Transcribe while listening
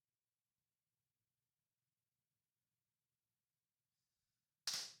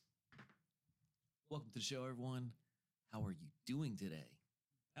Welcome to the show, everyone. How are you doing today?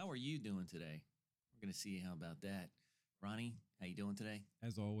 How are you doing today? We're going to see how about that. Ronnie, how you doing today?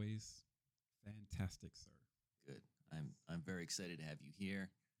 As always, fantastic, sir. Good. I'm very excited to have you here.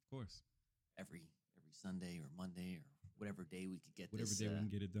 Of course. Every Sunday or Monday or whatever day we could get Whatever this. day we can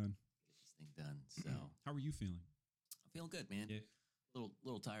get it done. Get this thing done. So how are you feeling? I'm feeling good, man. Yeah.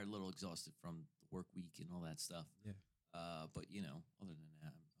 Little tired, a little exhausted from the work week and all that stuff. Yeah. But other than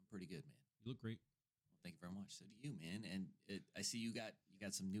that, I'm pretty good, man. You look great. Well, thank you very much. So do you, man. And I see you got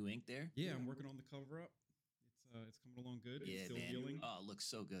some new ink there. Yeah, I'm working on the cover up. It's coming along good. Yeah, it's still man. healing. Oh, it looks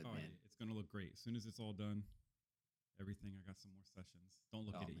so good, man. Yeah, it's gonna look great. As soon as it's all done, everything. I got some more sessions. Don't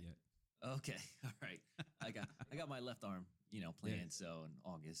look at it yet. Okay, all right. I got my left arm, planned. So in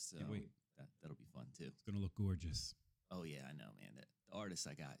August, so Can't wait. That'll be fun too. It's gonna look gorgeous. Oh yeah, I know, man. The artist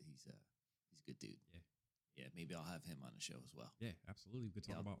I got, he's a good dude. Yeah. Maybe I'll have him on the show as well. Yeah, absolutely. We could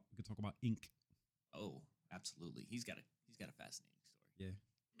talk about ink. Oh, absolutely. He's got a fascinating story.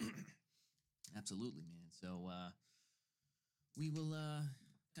 Yeah. Absolutely, man. So we will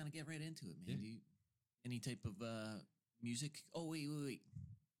kind of get right into it, man. Yeah. Do you, any type of music? Oh, wait.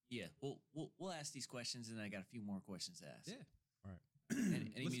 Yeah, we'll ask these questions, and I got a few more questions to ask. Yeah. All right.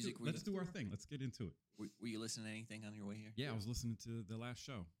 Any music? Let's do our thing. Let's get into it. Were you listening to anything on your way here? Yeah, I was listening to the last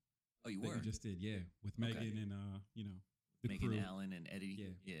show. Oh, you that were? You just did, yeah, with Megan and the Megan, crew. Allen, and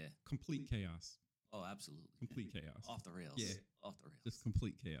Eddie. Yeah. Complete chaos. Oh, absolutely. Complete chaos. Off the rails. Yeah. Off the rails. Just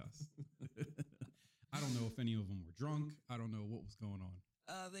complete chaos. I don't know if any of them were drunk. I don't know what was going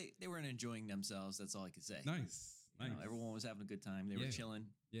on. They weren't enjoying themselves. That's all I could say. Nice. Everyone was having a good time. They were chilling.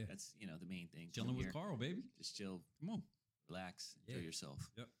 Yeah. That's, the main thing. Chilling with Carl, baby. Just chill. Come on. Relax. Enjoy yourself.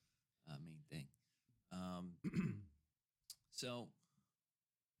 Yep. Main thing. So,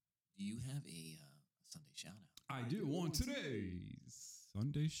 do you have a Sunday shout out? I do. On today's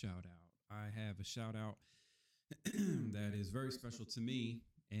Sunday shout out, I have a shout out that is very special to me.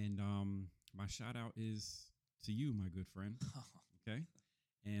 And my shout out is to you, my good friend. Okay.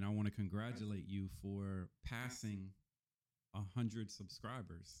 And I want to congratulate you for passing 100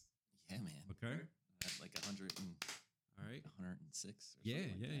 subscribers. Yeah, man. Okay. That's like 100 and... All right. 106 or yeah,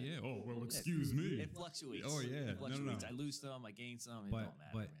 something like that. Yeah. Oh, well, excuse me. It fluctuates. Oh, yeah. It fluctuates. No. I lose some, I gain some. It don't matter,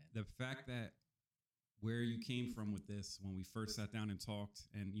 man. The fact that where you came from with this, when we first sat down and talked,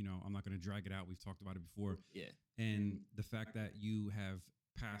 and, I'm not going to drag it out. We've talked about it before. Yeah. And the fact that you have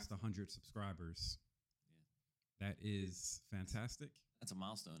passed 100 subscribers, that is fantastic. That's a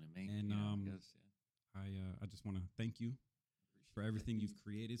milestone in me. And I guess, I just want to thank you for everything you've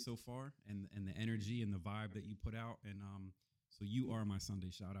created so far, and the energy and the vibe that you put out. And so you are my Sunday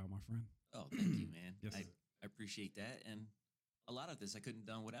shout out, my friend. Oh, thank you, man. Yes, I appreciate that. And a lot of this I couldn't have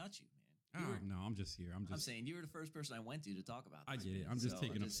done without you, man. No, I'm just here. I'm saying you were the first person I went to talk about this. I get it. I'm just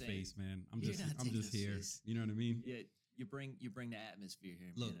taking up space, man. I'm just here. Space. You know what I mean? Yeah, you bring the atmosphere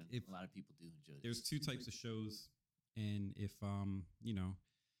here, Look, man. A lot of people do enjoy this. There's two types of shows, and if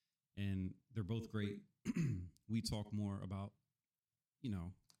and they're both great. We talk more about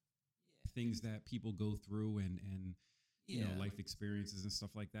things that people go through and life experiences and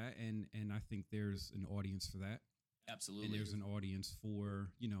stuff like that. And I think there's an audience for that. Absolutely. And there's an audience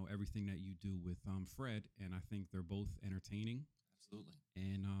for, everything that you do with Fred. And I think they're both entertaining. Absolutely.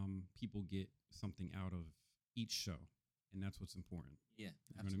 And people get something out of each show. And that's what's important. Yeah.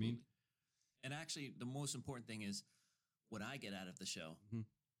 You know what I mean? And actually, the most important thing is what I get out of the show. Mm-hmm.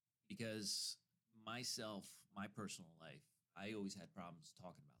 Because my personal life, I always had problems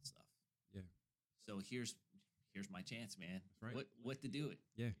talking about stuff. Yeah. So here's my chance, man. That's right. What to do it?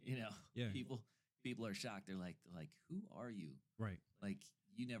 Yeah. Yeah. People are shocked. They're like, who are you? Right. Like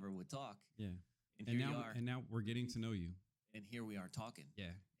you never would talk. Yeah. And now we're getting to know you. And here we are talking.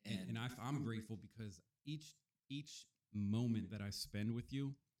 Yeah. And I'm grateful because each moment that I spend with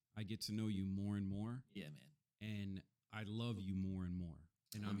you, I get to know you more and more. Yeah, man. And I love you more and more.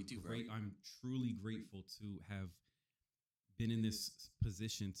 And I'm too, bro. I'm truly grateful to have been in this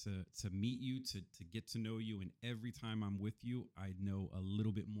position to meet you, to get to know you. And every time I'm with you, I know a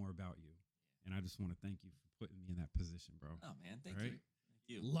little bit more about you. And I just want to thank you for putting me in that position, bro. Oh, man. Thank you. Thank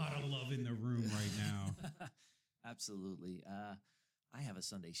you. A lot of love in the room right now. Absolutely. I have a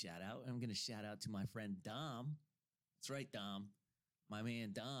Sunday shout out. I'm going to shout out to my friend Dom. That's right, Dom. My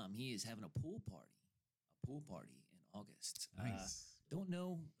man Dom, he is having a pool party in August. Nice. Don't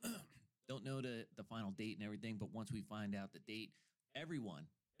know the final date and everything, but once we find out the date, everyone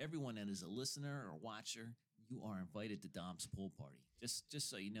that is a listener or watcher, you are invited to Dom's pool party. Just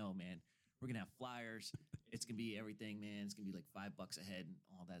so you know, man, we're gonna have flyers. It's gonna be everything, man. It's gonna be like $5 a head and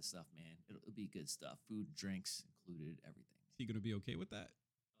all that stuff, man. It'll be good stuff. Food, drinks included, everything. Is he gonna be okay with that?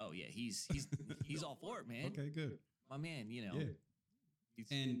 Oh yeah, he's all for it, man. Okay, good. My man, Yeah.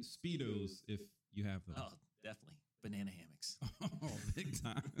 he's- And Speedos, if you have those. oh, definitely banana hammocks. Oh, big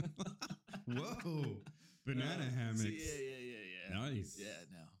time. Whoa. Banana hammocks. Yeah. Nice. Yeah,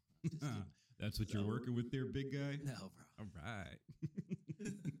 no. I'm just kidding. That's what you're working with there, big guy? No, bro. All right.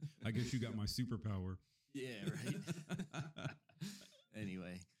 I guess you got my superpower. Yeah, right.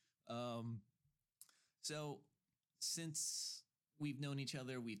 Anyway, so since we've known each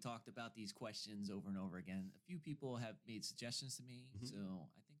other, we've talked about these questions over and over again. A few people have made suggestions to me, Mhm. so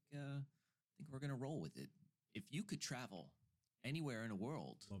I think we're gonna roll with it. If you could travel anywhere in the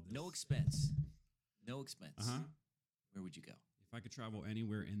world, Love this. no expense, Uh-huh. where would you go? If I could travel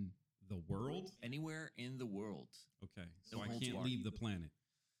anywhere in the world, Anywhere in the world. okay. So No I holds can't barred. leave the planet.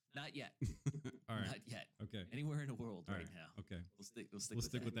 Not yet. All right. Not yet. Okay. Anywhere in the world All right right. now. Okay. We'll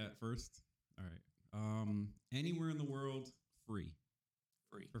stick with that first. All right. Anywhere in the world, free.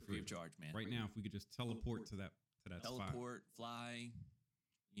 Free. For Free free. of charge, man. Right now, if we could just teleport to that spot. Teleport, fly,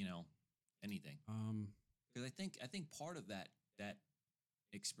 anything. Because I think part of that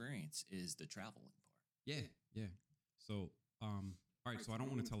experience is the traveling part. Yeah. So, all right. So I don't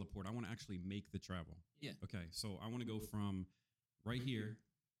want to teleport. I want to actually make the travel. Yeah. Okay. So I want to go from right here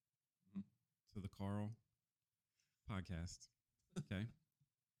Mhm. to the Carl podcast. Okay.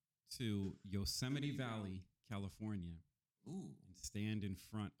 To Yosemite Valley, California, Ooh. and stand in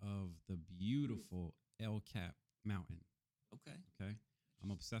front of the beautiful El Cap Mountain. Okay. Okay. I'm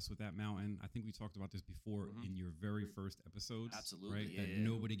obsessed with that mountain. I think we talked about this before Mhm. in your very first episodes. Absolutely, Right. yeah, that yeah.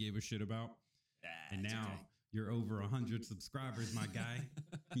 nobody gave a shit about. And It's now okay. you're over 100 subscribers, my guy.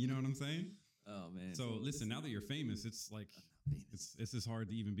 You know what I'm saying? Oh man. So listen, now that you're famous, it's like I'm not famous. it's just hard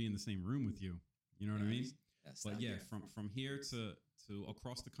to even be in the same room with you. You know what I mean? Yes, But not yeah, here. from here to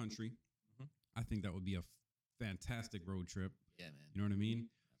across the country, Mhm. I think that would be a fantastic road trip. Yeah, man. You know what I mean?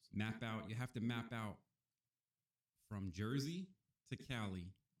 Map out. You have to map out from Jersey to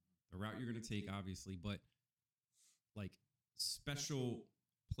Cali, the route you're going to take, obviously, but like special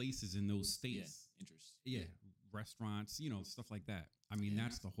places in those Yeah. states. Interest. Yeah, restaurants, stuff like that. I mean, Yeah.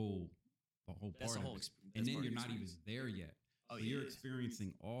 that's the whole part That's the of whole it. experience. And then you're not even there yet. Oh, So yeah, you're yeah.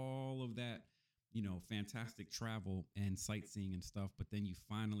 experiencing all of that, fantastic travel and sightseeing and stuff. But then you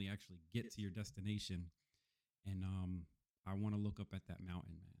finally actually get to your destination, and I want to look up at that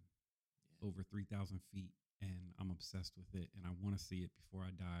mountain, man, Yeah. over 3,000 feet, and I'm obsessed with it, and I want to see it before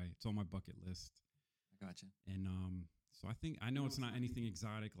I die. It's on my bucket list, I gotcha. and so I know it's not anything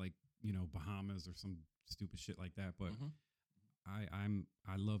exotic like Bahamas or some stupid shit like that, but Mhm.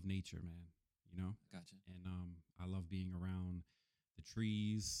 I love nature, man. Gotcha. And I love being around the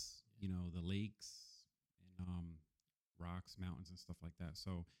trees, the lakes, and rocks, mountains, and stuff like that.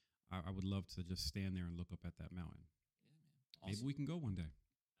 So I would love to just stand there and look up at that mountain. Yeah, man. Maybe Awesome. we can go one day.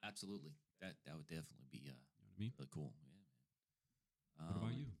 Absolutely. That would definitely be You know what I mean? really cool. Yeah, man. What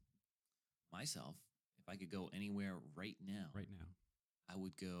about you? Myself, if I could go anywhere right now, Right now. I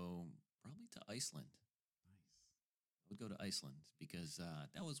would go probably to Iceland. Nice. I would go to Iceland because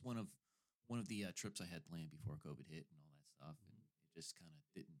that was one of the trips I had planned before COVID hit and all that stuff, and it just kind of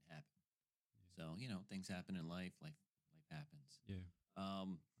didn't happen. So things happen in life. Life happens. Yeah.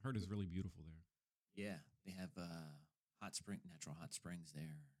 Um, I heard it's really beautiful there. yeah, they have natural hot springs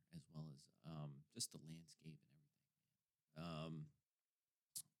there, as well as just the landscape and everything. What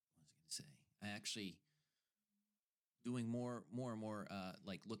was I going to say? I actually doing more and more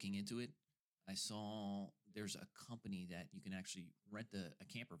like looking into it. I saw there's a company that you can actually rent a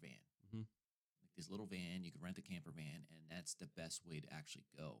camper van, Mhm. like this little van. You can rent a camper van, and that's the best way to actually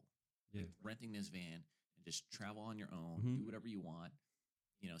go. Yeah. Like renting this van and just travel on your own, Mhm. do whatever you want.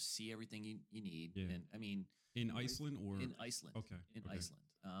 See everything you need. Yeah. And I mean, In Iceland or in Iceland. Okay. In okay. Iceland.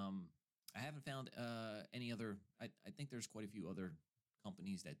 I haven't found any other. I think there's quite a few other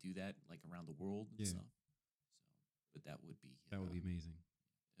companies that do that, like around the world and Yeah. stuff. So, but that would be amazing.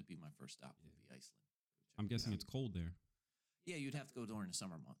 That'd be my first stop. Yeah. Would be Iceland. I'm Check it guessing out. it's cold there. Yeah, you'd have to go during the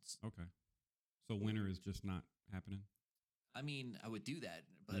summer months. Okay. So winter is just not happening. I mean, I would do that,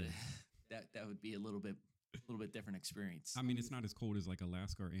 but Yeah. that would be a little bit different experience. I mean, it's not as cold as like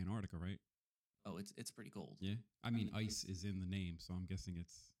Alaska or Antarctica, right? Oh, it's pretty cold. Yeah. I mean, ice is in the name, so I'm guessing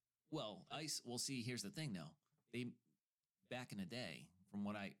it's. Well, ice. Well, see, here's the thing, though. They back in the day, from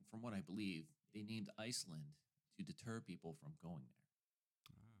what I believe, they named Iceland to deter people from going there.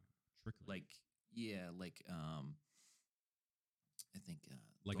 Trickery. Like I think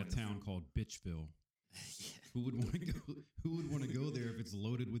Like a during the- town called Bitchville. yeah. Who would want to go? Who would want to go there if it's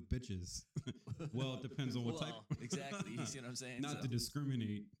loaded with bitches? Well, it depends on what type. Well, exactly. You see what I'm saying? Not So, to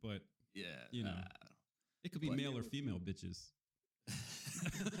discriminate, but yeah, you know. It could be But- male or female bitches.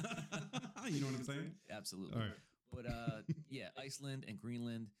 You know what I'm saying? Absolutely. All right. But yeah, Iceland and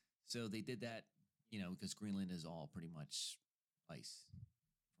Greenland. So they did that, because Greenland is all pretty much ice,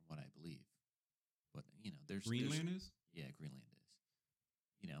 from what I believe. But there's Greenland is? Yeah, Greenland is.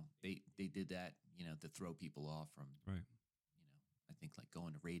 They did that, to throw people off from, Right. I think like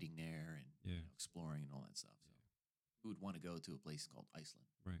going to raiding there and Yeah. exploring and all that stuff. So who would want to go to a place called Iceland?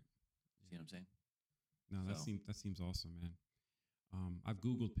 Right. See what I'm saying? No, that seems awesome, man. I've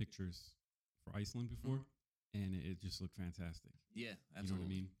Googled pictures for Iceland before, and it just looked fantastic. Yeah, absolutely. You know what I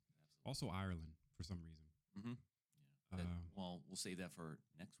mean? Absolutely. Also Ireland for some reason. Mm-hmm. Yeah. Well, we'll save that for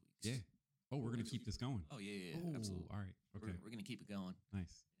next week. Yeah. Oh, we're gonna keep this going. Oh yeah, Oh, absolutely. all right. Okay. We're gonna keep it going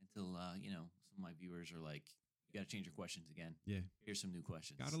Nice. until some of my viewers are like, "You got to change your questions again." Yeah. Here's some new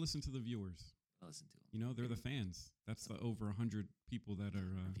questions. Got to listen to the viewers. I'll listen to them. They're the fans. That's the over 100 people that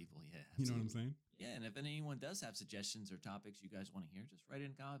are. People, yeah. You know what I'm saying? Yeah, and if anyone does have suggestions or topics you guys want to hear, just write it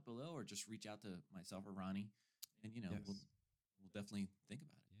in a comment below, or just reach out to myself or Ronnie, and Yes. we'll definitely think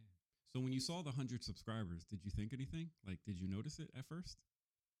about it. Yeah. So when you saw the 100 subscribers, did you think anything? Like, did you notice it at first?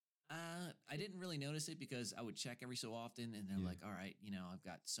 I didn't really notice it because I would check every so often, and they're Yeah. like, "All right, I've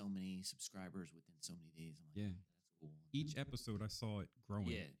got so many subscribers within so many days." I'm like, Yeah. "That's cool." Each episode, I saw it growing.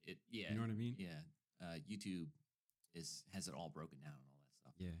 Yeah, You know what I mean? Yeah, YouTube has it all broken down and all that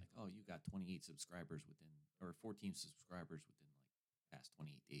stuff. Yeah. Like, oh, you got 28 subscribers or 14 subscribers within like past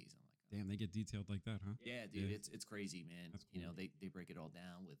 28 days. I'm like, oh. Damn, they get detailed like that, huh? Yeah, dude, Yeah. it's crazy, man. That's cool. They break it all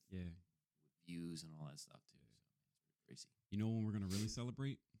down with Yeah. views and all that stuff too. So it's pretty crazy. You know when we're gonna really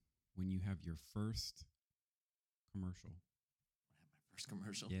celebrate? When you have your first commercial. When I have my first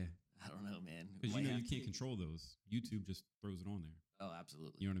commercial. Yeah. I don't know, man. Because Might you have to. can't control those. YouTube just throws it on there. Oh,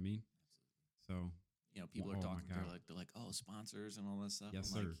 absolutely. You know what I mean? Absolutely. So People Oh are my talking. God. They're like, oh, sponsors and all that stuff.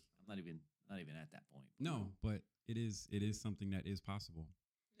 Yes, I'm sir. like, I'm not even at that point. no, but it is something that is possible.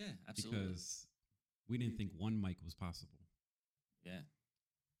 Yeah, absolutely. Because we didn't think one mic was possible. Yeah.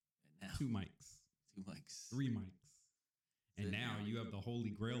 And now 2 mics, 2 mics. 3 mics. And So now you have the holy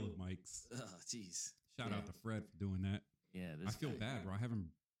grail of mics. Oh, jeez. Shout Yeah. out to Fred for doing that. Yeah, I feel bad, bro. I haven't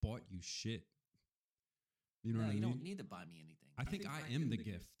bought you shit. You know No, what I you mean? don't need to buy me anything. I think I am the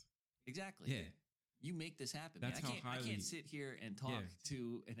gift. Exactly. Yeah. You make this happen. That's man. how I highly- can't sit here and talk Yeah.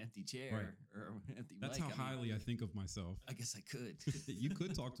 to an empty chair or an empty That's mic. how highly I think of myself. I guess I could. You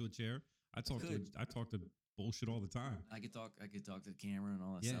could talk to a chair. I talk to bullshit all the time. I could talk to the camera and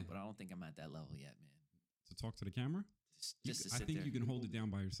all that Yeah. stuff, but I don't think I'm at that level yet, man. To talk to the camera? Just to I sit think there. you can hold it down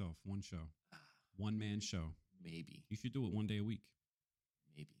by yourself. One show. Ah, One man show. maybe. You should do it one day a week.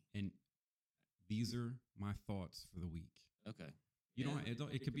 Maybe. And these are my thoughts for the week. Okay. You Yeah.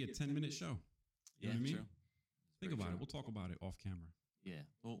 don't. It could be a 10-minute show. You know what I mean? True. Think Very about true. it. We'll talk about it off camera. Yeah.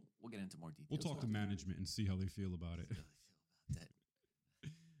 We'll get into more details. We'll talk to about management and see how they feel about it. how they feel about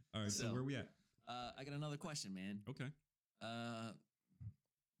that. All right. So So- where we at? I got another question, man. Okay.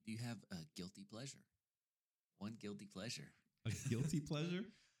 Do you have a guilty pleasure? One guilty pleasure. A guilty pleasure?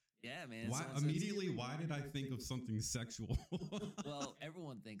 Yeah, man. Why someone says- immediately? Why did I think of something sexual? Well,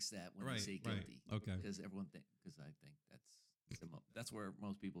 everyone thinks that when Right, they say right. guilty. Okay. Because I think that's where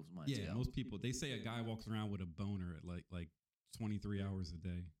most people's minds Yeah, go. most people they say a guy walks around with a boner at like 23 hours a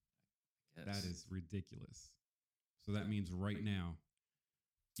day. Yes. That is ridiculous. So that means right now,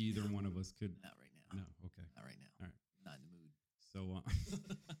 either one of us could. Not right now. No, okay. Not right now. All right. Not in the mood. So,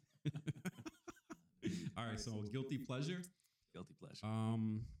 all right. So guilty pleasure. Guilty pleasure.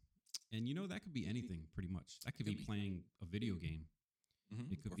 And that could be anything pretty much. That could be Could be. playing a video game. Mhm.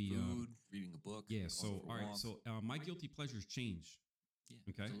 it could Or be, food, reading a book. Yeah. going So for a all right. walk. So my guilty pleasures change. Yeah,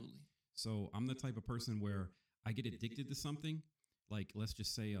 okay. absolutely. So I'm the type of person where I get addicted to something, like let's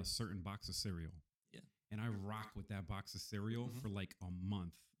just say a certain box of cereal. Yeah. And I rock with that box of cereal Mhm. for like a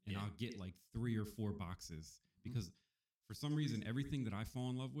month, and Yeah. I'll get like 3 or 4 boxes because for some reason everything that I fall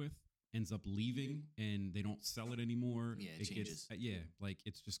in love with ends up leaving, and they don't sell it anymore. Yeah, it gets changes. like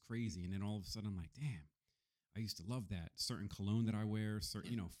it's just crazy. And then all of a sudden I'm like, damn, I used to love that certain cologne that I wear,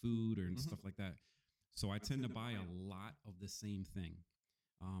 certain Yeah. food and Mhm. stuff like that. So I tend to buy a lot of the same thing.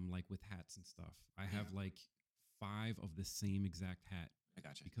 Like with hats and stuff. I have like 5 of the same exact hat I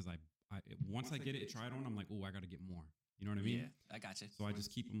got you. because I once I get it, try it on, I'm like, oh, I got to get more. You know what I mean? Yeah, I got you. So I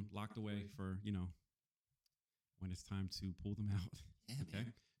just keep them locked away for, when it's time to pull them out. Yeah, Okay.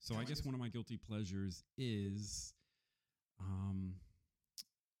 man. So I guess one of my guilty pleasures is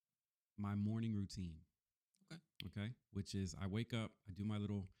my morning routine. Okay. Okay. Which is I wake up, I do my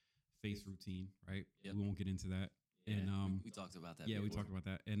little face routine, right? Yep. We won't get into that. Yeah, And we talked about that. yeah, we before. talked about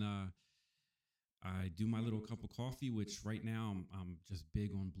that. And I do my little cup of coffee, which right now I'm just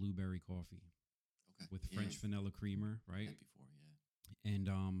big on blueberry coffee Okay. with Yeah, French vanilla creamer, right? that before, yeah. and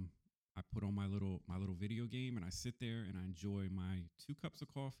I put on my little video game, and I sit there and I enjoy my 2 cups of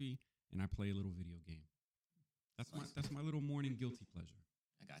coffee, and I play a little video game. That's my little morning guilty pleasure.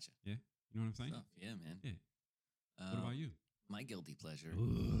 I gotcha. Yeah, you know what I'm saying? Stuff. Yeah, man. Yeah. What about you? My guilty pleasure.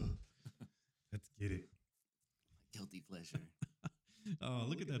 Let's get it. My guilty pleasure. Oh,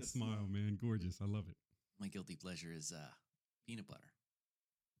 look at that smile, man. Gorgeous. I love it. My guilty pleasure is peanut butter.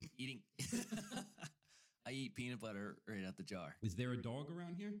 Eating. I eat peanut butter right out the jar. Is there a dog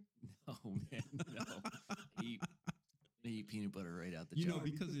around here? No, man. No. I eat peanut butter right out the jar. You know,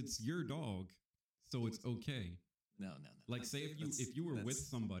 because it's your dog, so it's okay. No. Like, say if you were with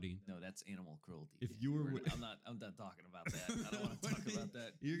somebody. No, that's animal cruelty. If you were, I'm not talking about that. I don't want to talk about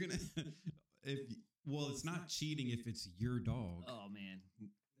that. You're gonna. It's not cheating if it's your dog. Oh man,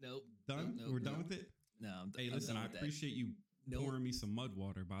 nope. Done. Nope, We're done with it. No. Hey, listen. I appreciate you pouring me some mud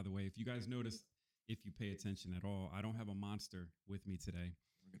water. By the way, if you guys notice, if you pay attention at all, I don't have a monster with me today.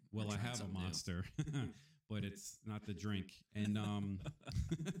 Well, I have a monster, but it's not the drink. And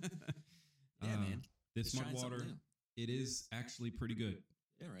yeah, man. This mud water, it is actually pretty good.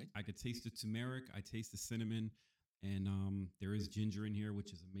 Yeah, right. I could taste the turmeric. I taste the cinnamon, and there is ginger in here,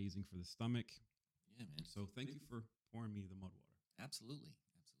 which is amazing for the stomach. Yeah, man. So thank you for pouring me the mud water. Absolutely.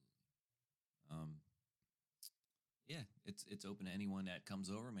 Yeah, it's open to anyone that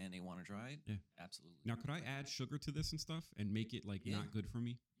comes over, man. They want to try it. Yeah, absolutely. Now, could I add sugar to this and stuff and make it like not good for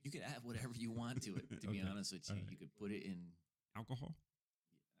me? You could add whatever you want to it. To be honest with you, you could put it in alcohol.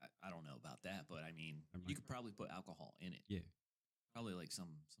 I don't know about that, but I mean, you could probably put alcohol in it. Yeah, probably like some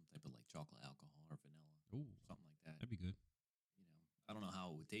type of like chocolate alcohol or vanilla. Ooh, something like that. That'd be good. You know, I don't know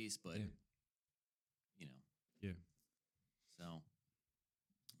how it would taste, but you know, yeah. So,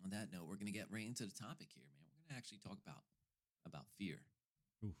 on that note, we're gonna get right into the topic here, man. We're gonna actually talk about fear,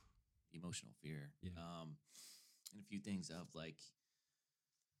 Oof. Emotional fear, yeah. And a few things of like,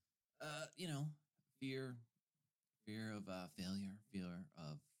 you know, fear of failure, fear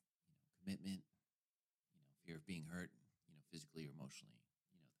of commitment, fear of being hurt, physically or emotionally,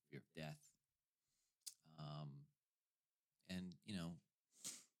 the fear of death, and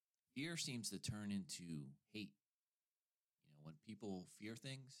fear seems to turn into hate. When people fear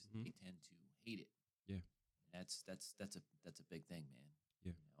things, they tend to hate it. Yeah, that's a big thing, man.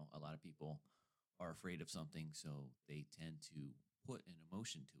 Yeah, a lot of people are afraid of something, so they tend to put an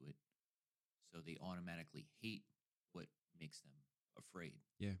emotion to it, so they automatically hate what makes them afraid.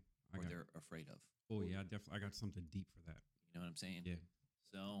 Yeah, or they're afraid of. Oh yeah, I got something deep for that. You know what I'm saying? Yeah.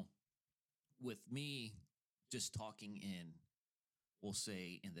 So, with me, just talking in, we'll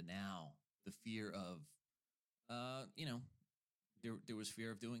say in the now, the fear of, there was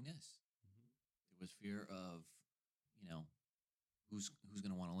fear of doing this. There was fear of, who's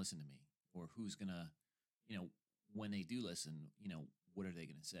going to want to listen to me, or who's going to, when they do listen, what are they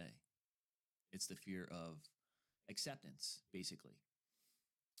going to say? It's the fear of acceptance, basically.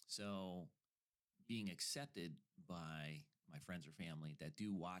 So being accepted by my friends or family that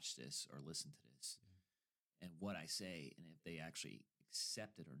do watch this or listen to this, and what I say, and if they actually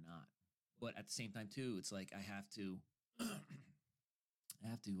accept it or not. But at the same time too, it's like I have to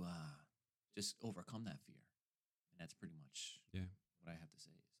just overcome that fear. And that's pretty much what I have to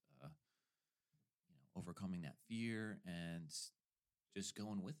say is overcoming that fear and just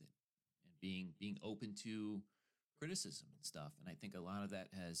going with it, and being open to criticism and stuff. And I think a lot of that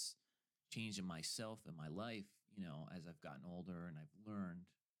has changed in myself and my life, as I've gotten older and I've learned,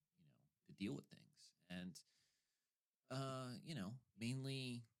 to deal with things. And,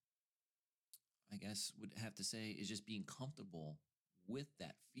 mainly, I guess would have to say is just being comfortable with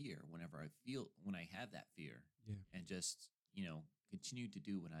that fear when I have that fear, and just, continue to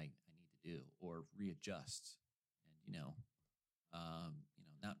do what I need to do, or readjust, and,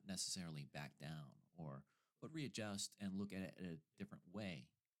 not necessarily back down, but readjust and look at it in a different way.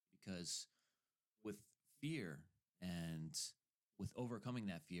 Because with fear and with overcoming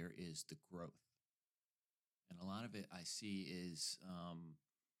that fear is the growth. And a lot of it I see is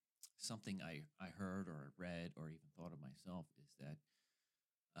something I heard or read or even thought of myself, is that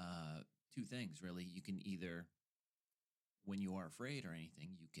two things really. You can either, when you are afraid or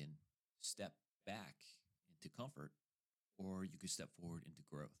anything, you can step back into comfort, or you could step forward into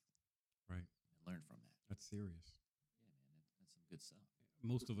growth. Right. And learn from that. That's serious. Yeah, man, that's some good stuff.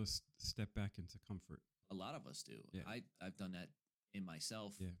 Most of us step back into comfort. A lot of us do. Yeah. I've done that in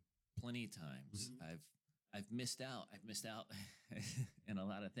myself plenty of times. I've missed out. I've missed out in a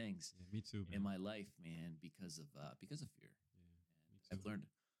lot of things. Yeah, me too, man. In my life, man, because of fear. Yeah, me too.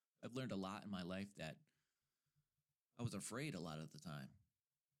 I've learned a lot in my life that I was afraid a lot of the time,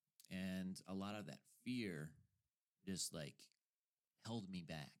 and a lot of that fear just like held me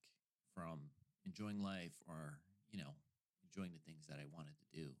back from enjoying life or, enjoying the things that I wanted to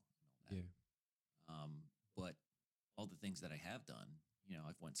do and all that. Yeah. But all the things that I have done,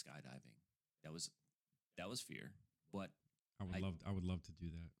 I've went skydiving. That was fear, but I would love to do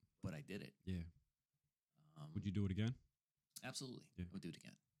that. but I did it. Yeah. Would Um, you do it again? Absolutely. Yeah. I would do it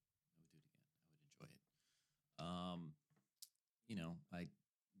again. I would enjoy it. I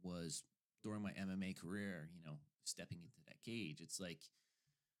was during my MMA career, stepping into that cage. It's like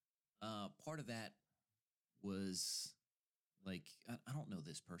part of that was like I don't know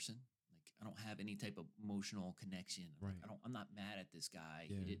this person. Like I don't have any type of emotional connection. Like, Right. I'm not mad at this guy.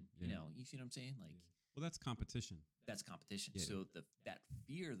 Yeah, He didn't, yeah. you see what I'm saying? Like Yeah. Well, that's competition. that's competition. Yeah. So that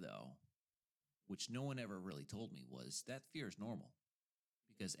fear though, which no one ever really told me, was that fear is normal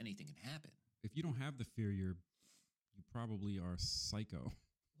because anything can happen. If you don't have the fear, you probably are psycho.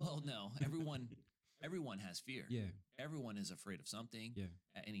 Well, no, everyone has fear. Yeah. Everyone is afraid of something Yeah.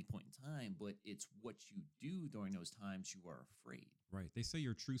 at any point in time, but it's what you do during those times you are afraid. Right. They say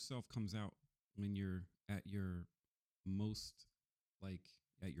your true self comes out when you're at your most, like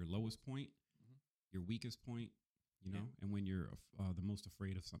at your lowest point, Mhm. your weakest point, Yeah. and when you're the most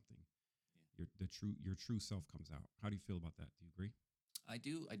afraid of something. Yeah. Your true self comes out. How do you feel about that? Do you agree? I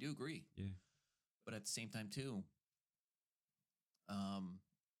do agree. Yeah. But at the same time too, um,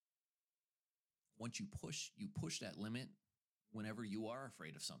 once you push that limit whenever you are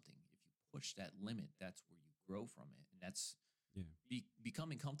afraid of something. If you push that limit, that's where you grow from it. And that's Yeah.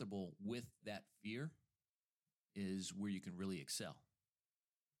 becoming comfortable with that fear is where you can really excel.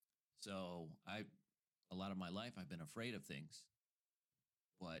 So a lot of my life, I've been afraid of things,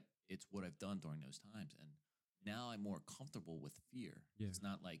 but it's what I've done during those times. And now I'm more comfortable with fear. Yeah. It's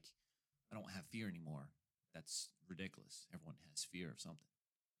not like I don't have fear anymore. That's ridiculous. Everyone has fear of something,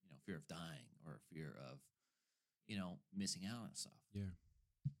 fear of dying or fear of, missing out on stuff, Yeah.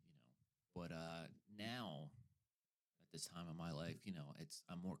 But now at this time of my life,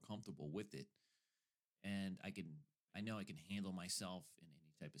 I'm more comfortable with it. And I know I can handle myself in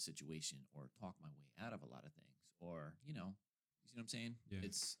any type of situation or talk my way out of a lot of things or, you see what I'm saying? Yeah.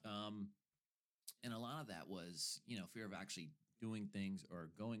 It's, and a lot of that was, fear of actually doing things or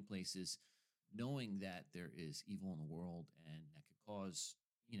going places, knowing that there is evil in the world and that could cause,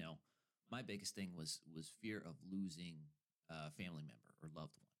 my biggest thing was fear of losing a family member or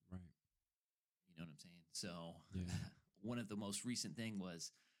loved one. Right. You know what I'm saying? So Yeah. one of the most recent thing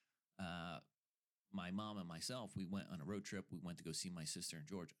was my mom and myself, we went on a road trip. We went to go see my sister in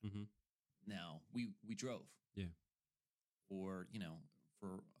Georgia. Mm-hmm. Now we drove. Yeah. For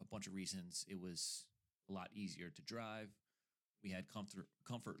a bunch of reasons. It was a lot easier to drive. We had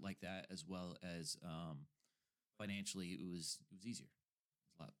comfort like that, as well as financially it was easier.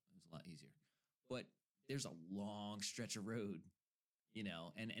 It was a lot easier. But there's a long stretch of road,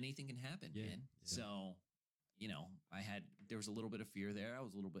 and anything can happen, Yeah. man. Yeah. So, there was a little bit of fear there.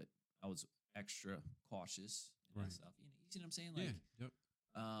 I was extra cautious and Right. stuff. You see what I'm saying? Yeah. Like,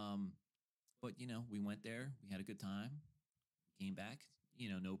 Yep. but we went there. We had a good time. Came back,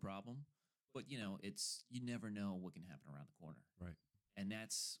 no problem. But it's you never know what can happen around the corner. Right. And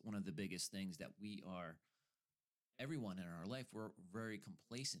that's one of the biggest things that everyone in our life, we're very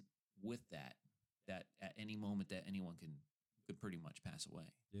complacent with that at any moment that anyone could pretty much pass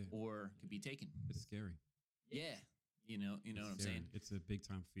away Yeah. or could be taken. It's scary. Yeah. You know It's what I'm scary. saying? It's a big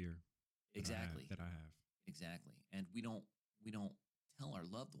time fear. Exactly. That I have. Exactly. And we don't tell our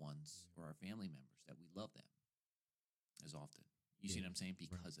loved ones or our family members that we love them as often. You see Yeah. what I'm saying? Right.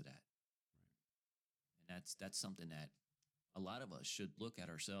 Because of that. Right. And that's something that a lot of us should look at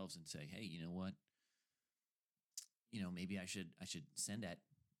ourselves and say, hey, you know what? Maybe I should send that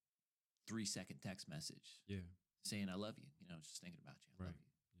 3-second text message Yeah. saying I love you. Just thinking about you. I Right. love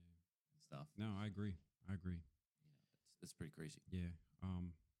you Yeah. and stuff. No, I agree. That's pretty crazy. Yeah.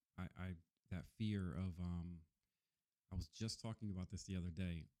 I that fear of I was just talking about this the other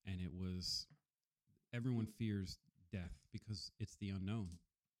day, and it was everyone fears death because it's the unknown.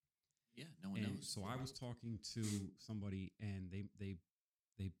 Yeah, no one And knows. so I was talking to somebody, and they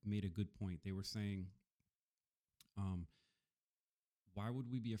made a good point. They were saying, why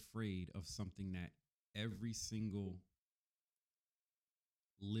would we be afraid of something that every single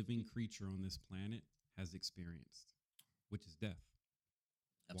living creature on this planet has experienced, which is death?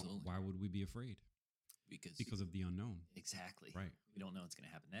 Absolutely. Why would we be afraid? Because of the unknown. Exactly. Right. We don't know what's going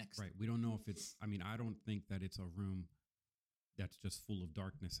to happen next. Right. We don't know if it's, I don't think that it's a room that's just full of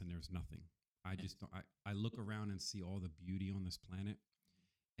darkness and there's nothing. I just don't, I look around and see all the beauty on this planet,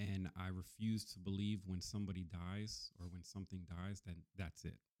 and I refuse to believe when somebody dies or when something dies, then that's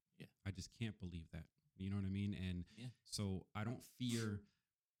it. Yeah. I just can't believe that. You know what I mean? And Yeah. so I don't fear,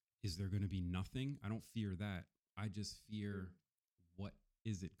 is there going to be nothing? I don't fear that. I just fear, what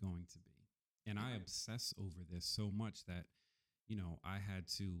is it going to be? And I obsess over this so much that, I had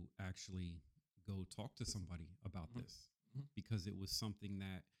to actually go talk to somebody about this, because it was something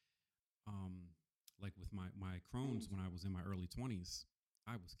that, like with my Crohn's, when I was in my early 20s,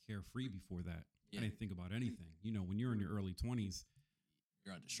 I was carefree before that. Yeah. I didn't think about anything. When you're in your early 20s,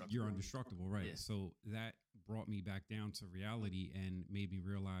 You're undestructible. you're undestructible, right? Yeah. So that brought me back down to reality and made me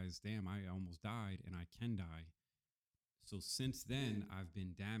realize, damn, I almost died and I can die. So since then, I've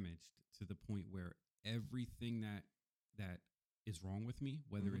been damaged to the point where everything that is wrong with me,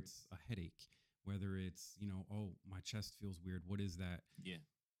 whether it's a headache, whether it's, oh, my chest feels weird, what is that? Yeah.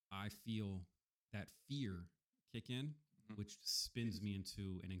 I feel that fear kick in, which spins me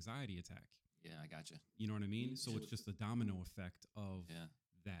into an anxiety attack. Yeah, I gotcha. You know what I mean? So it's just a domino effect of Yeah.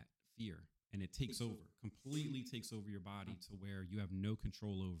 that fear, and it takes over, completely takes over your body to where you have no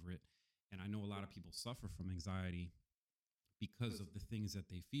control over it. And I know a lot of people suffer from anxiety because of the things that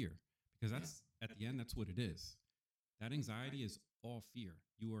they fear, because that's at the end, that's what it is. That anxiety is all fear.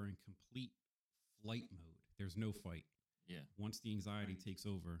 You are in complete flight mode. There's no fight. Yeah. Once the anxiety takes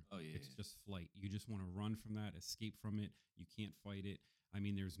over, it's just flight. You just want to run from that, escape from it. You can't fight it. I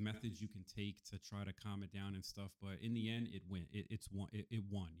mean, there's methods you can take to try to calm it down and stuff, but in the end, it went. It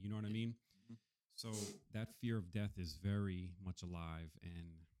won. You know what I mean? So that fear of death is very much alive,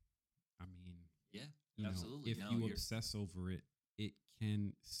 and I mean, absolutely. If you obsess over it, it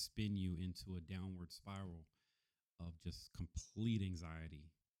can spin you into a downward spiral of just complete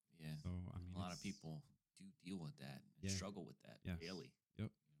anxiety. Yeah. So I mean, a lot of people do deal with that and struggle with that daily.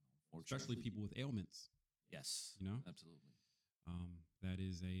 Yep. Especially people with ailments. Yes. Absolutely. That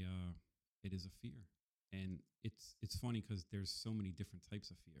is it is a fear, and it's funny because there's so many different types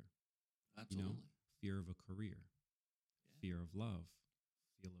of fear. Absolutely. Fear of a career, fear of love,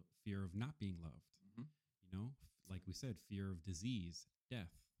 fear of not being loved. Like we said, fear of disease,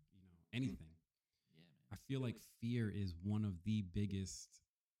 death. Anything. Yeah, man. I feel like fear is one of the biggest.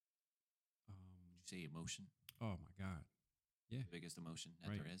 Would you say emotion? Oh my God. Yeah. The biggest emotion that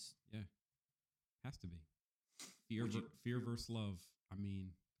there is. Yeah. Has to be. Fear versus love. I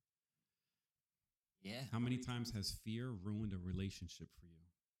mean, yeah. How many times has fear ruined a relationship for you?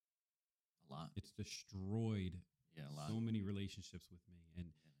 A lot. It's destroyed a lot. So many relationships with me.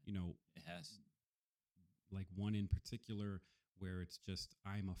 And, it has. Like one in particular where it's just,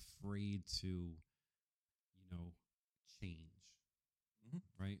 I'm afraid to, change.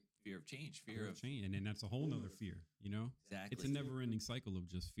 Right? Fear of change. Fear of change. And then that's a whole nother fear, Exactly. It's a never ending cycle of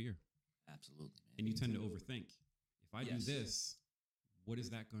just fear. Absolutely, man. And you tend to overthink. If I do this, what is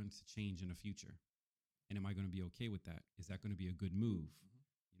that going to change in the future? And am I going to be okay with that? Is that going to be a good move?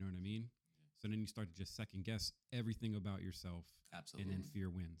 You know what I mean? So then you start to just second guess everything about yourself. Absolutely. And then fear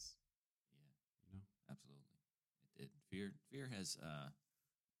wins. Yeah. Absolutely. It did. Fear has,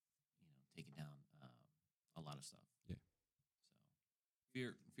 taken down a lot of stuff. Yeah.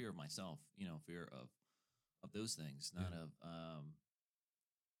 So fear of myself, fear of those things, not of, what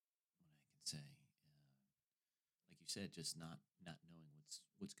I can say, like you said, just not knowing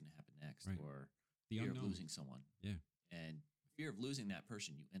what's going to happen next, or the fear unknown. of losing someone. Yeah. And fear of losing that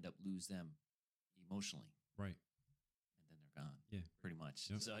person, you end up lose them emotionally. Right. And then they're gone. Yeah. Pretty much.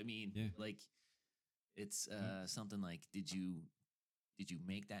 Yep. So, I mean, like, it's something like, did you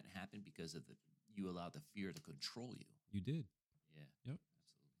make that happen because of you allowed the fear to control you? You did. Yeah. Yep.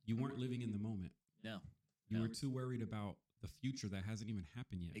 Absolutely. You weren't living in the moment. No. You were too worried about the future that hasn't even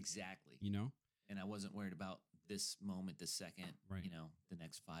happened yet. Exactly. And I wasn't worried about this moment, this second, right. The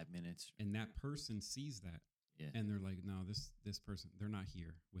next 5 minutes. And that person sees that. Yeah. And they're like, no, this person, they're not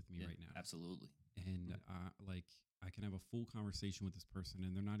here with me right now. Absolutely. And I can have a full conversation with this person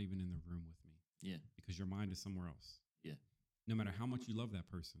and they're not even in the room with me. Yeah. Because your mind is somewhere else. Yeah. No matter how much you love that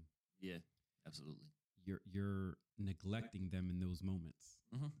person. Yeah. Absolutely. You're neglecting them in those moments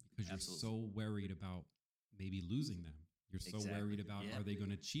because you're so worried about maybe losing them. You're so worried about, are they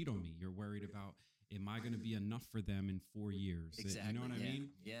going to cheat on me? You're worried about, am I going to be enough for them in 4 years? Exactly. You know what I mean?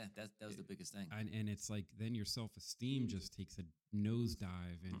 Yeah, that was the biggest thing. And it's like, then your self-esteem just takes a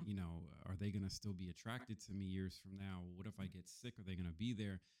nosedive and, are they going to still be attracted to me years from now? What if I get sick? Are they going to be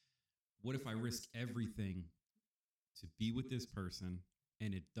there? What if I risk everything to be with this person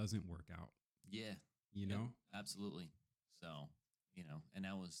and it doesn't work out? Yeah. You know? Absolutely. So, and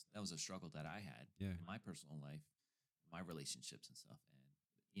that was a struggle that I had in my personal life, my relationships and stuff. And,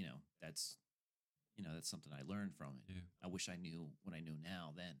 that's something I learned from it. Yeah. I wish I knew what I know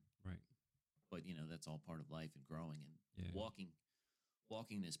now then. Right. But, that's all part of life and growing and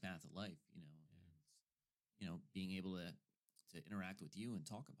walking this path of life, and being able to interact with you and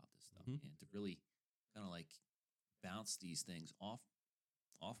talk about this stuff and to really kind of like bounce these things off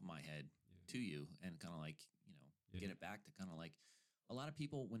my head to you and kind of like, get it back to kind of like a lot of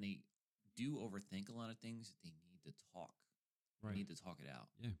people when they do overthink a lot of things, they need to talk. They need to talk it out.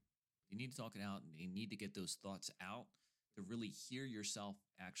 Yeah. They need to talk it out and they need to get those thoughts out to really hear yourself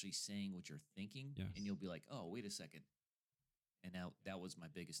actually saying what you're thinking. Yes. And you'll be like, oh, wait a second. And now that was my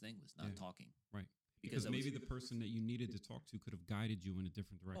biggest thing was not talking. Right. Because maybe the person that you needed to talk to could have guided you in a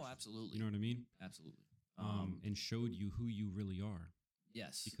different direction. Oh, absolutely. You know what I mean? Absolutely. And showed you who you really are.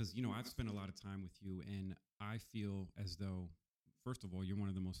 Yes. Because, I've spent a lot of time with you and I feel as though, first of all, you're one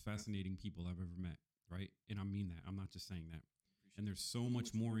of the most fascinating people I've ever met. Right. And I mean that. I'm not just saying that. And there's so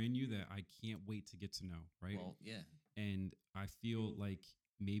much more in you that I can't wait to get to know. Right. Well, yeah. And I feel like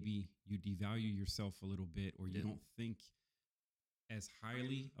maybe you devalue yourself a little bit or you don't think as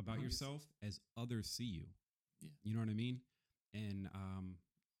highly about yourself as others see you. Yeah. You know what I mean? And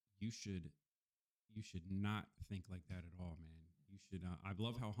you should not think like that at all, man. You should. I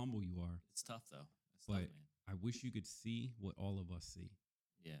love how humble you are. It's tough though. It's but tough, man. I wish you could see what all of us see.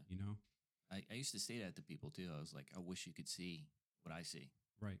 Yeah. I used to say that to people too. I was like, I wish you could see what I see.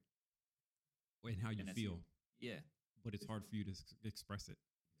 Right. And how you feel. Yeah. But it's hard for you to express it.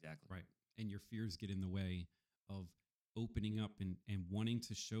 Exactly. Right. And your fears get in the way of opening up and wanting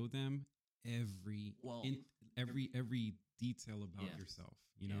to show them every detail about yourself,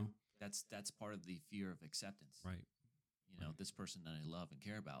 you know? That's part of the fear of acceptance. Right. This person that I love and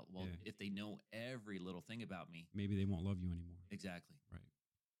care about. Well, if they know every little thing about me, maybe they won't love you anymore. Exactly. Right.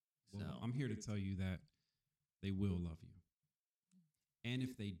 Well, I'm here to tell you that they will love you. And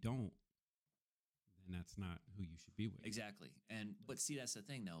if they don't, then that's not who you should be with. Exactly. But see, that's the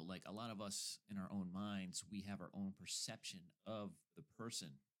thing though. Like a lot of us in our own minds, we have our own perception of the person.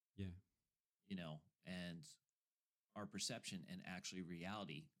 Yeah. And our perception and actually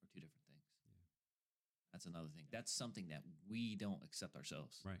reality are two different things. Yeah. That's another thing. That's something that we don't accept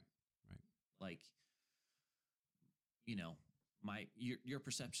ourselves. Right. Like, your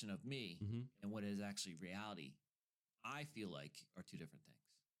perception of me and what is actually reality, I feel like are two different things.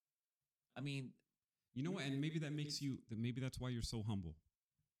 I mean, you know what? And maybe that makes you, maybe that's why you're so humble,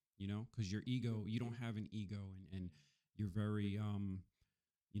 because your ego, you don't have an ego and you're very,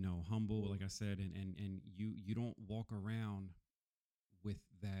 humble, like I said, and you don't walk around with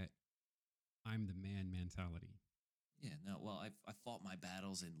that I'm the man mentality. Yeah, no. Well, I've fought my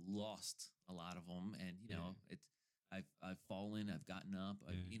battles and lost a lot of them, and I've fallen, I've gotten up.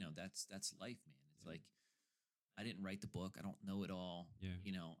 That's life, man. It's like I didn't write the book. I don't know it all. Yeah.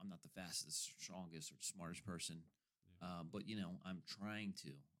 I'm not the fastest, strongest, or smartest person. But I'm trying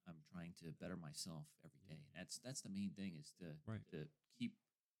to better myself every day. That's the main thing is to keep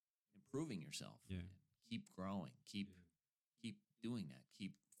improving yourself. Yeah. And keep growing. Keep doing that.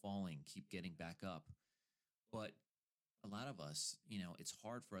 Keep falling. Keep getting back up. But a lot of us, it's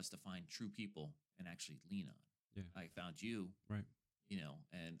hard for us to find true people and actually lean on. Yeah. I found you. Right.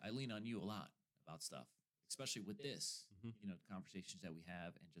 And I lean on you a lot about stuff, especially with this, the conversations that we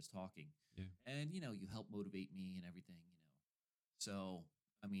have and just talking. Yeah. And, you help motivate me and everything, So,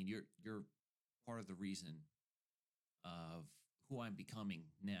 I mean, you're part of the reason of who I'm becoming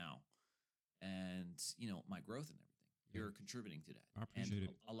now and, my growth and everything. Yeah. You're contributing to that. I appreciate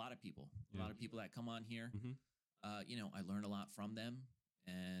it. A lot of people, Yeah. a lot of people that come on here, I learn a lot from them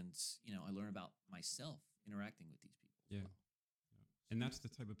and, I learn about myself interacting with these people. Yeah. As well. And that's the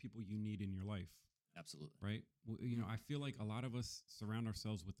type of people you need in your life. Absolutely. Right. Well, I feel like a lot of us surround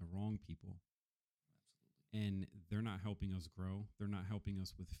ourselves with the wrong people. Absolutely. And they're not helping us grow. They're not helping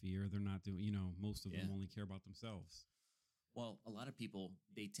us with fear. They're not doing, most of them only care about themselves. Well, a lot of people,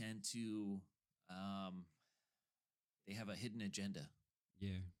 they tend to, they have a hidden agenda.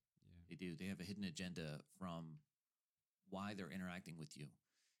 Yeah. They do. They have a hidden agenda from why they're interacting with you.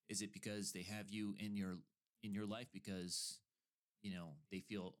 Is it because they have you in your life because, they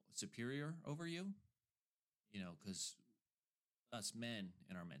feel superior over you? Because us men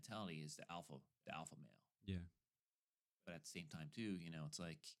in our mentality is the alpha male. Yeah. But at the same time too, it's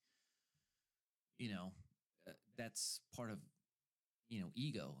like, that's part of,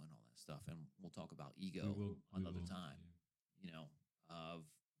 ego and all that stuff. And we'll talk about ego another time, of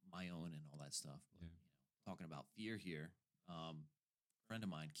my own and all that stuff. But, talking about fear here, friend of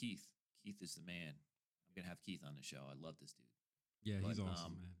mine, Keith is the man. I'm going to have Keith on the show. I love this dude. Yeah. He's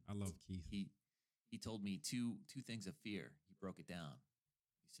awesome, man. I love Keith. He told me two things of fear. He broke it down.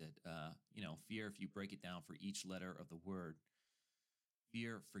 He said, fear, if you break it down for each letter of the word,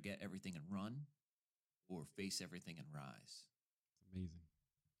 fear, forget everything and run, or face everything and rise. It's amazing.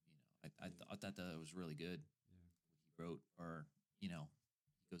 I thought that was really good. wrote, or you know,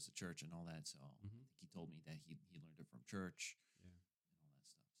 he goes to church and all that. So I Mm-hmm. think he told me that he learned it from church Yeah. and all that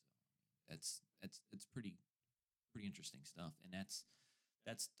stuff. So I mean, that's it's pretty interesting stuff, and that's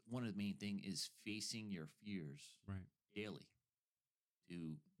one of the main thing is facing your fears Right. daily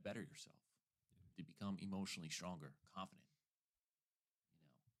to better yourself, Yeah. to become emotionally stronger, confident, you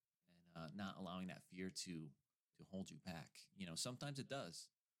know, and not allowing that fear to hold you back. You know, sometimes it does.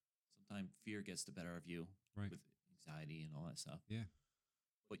 Sometimes fear gets the better of you Right. with anxiety and all that stuff. Yeah.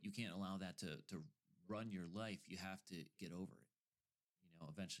 But you can't allow that to run your life. You have to get over it. You know,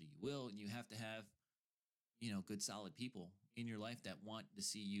 eventually you will, and you have to have, you know, good solid people in your life that want to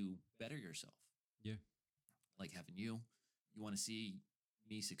see you better yourself. Yeah. Like having you. You want to see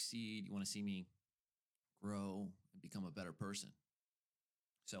me succeed. You want to see me grow and become a better person.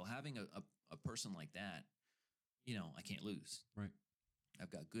 So having a person like that, you know, I can't lose. Right. I've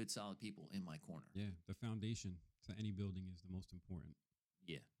got good solid people in my corner. Yeah. The foundation to any building is the most important.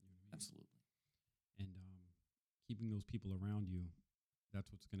 Yeah, You know what I mean? absolutely. And keeping those people around you,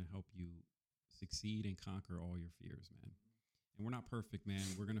 that's what's going to help you succeed and conquer all your fears, man. And we're not perfect, man.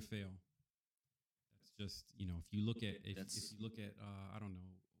 We're going to fail. That's just, you know, if you look at if you look at I don't know,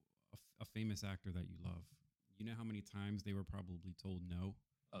 a famous actor that you love, you know how many times they were probably told no,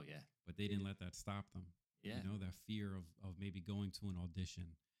 Oh yeah. but they didn't let that stop them. Yeah. You know, that fear of maybe going to an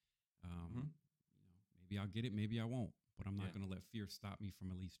audition. Mhm. You know, maybe I'll get it, maybe I won't, but I'm not Yeah. going to let fear stop me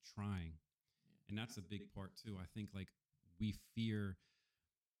from at least trying. Yeah. And that's a big part too. I think like we fear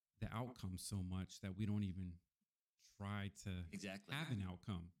the outcome so much that we don't even try to Exactly. have an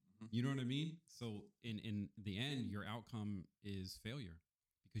outcome. Mhm. You know what I mean? So in the end, your outcome is failure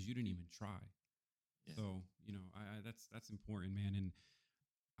because you didn't even try. Yeah. So you know, that's important, man. And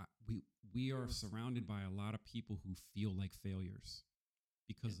we are surrounded by a lot of people who feel like failures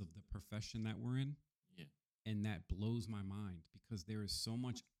because of the profession that we're in. Yeah. And that blows my mind because there is so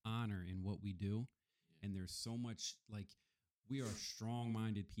much honor in what we do. Yeah. And there's so much like we are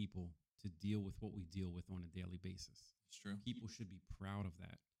strong-minded people to deal with what we deal with on a daily basis. It's true. People should be proud of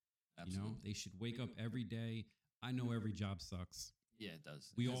that. Absolutely. You know, they should wake up every day. I know every job sucks. Yeah, it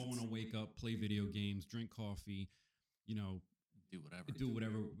does. We all want to wake up, play video games, drink coffee, you know, do whatever. do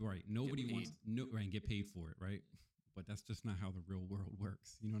whatever. Right. Nobody paid. wants right, and get paid for it. Right. But that's just not how the real world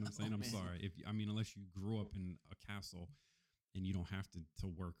works. You know what I'm saying? Oh, I'm man. sorry. Unless you grew up in a castle and you don't have to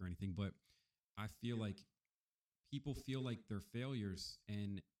work or anything. But I feel like people feel like they're failures,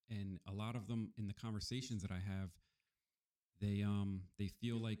 and a lot of them in the conversations that I have, they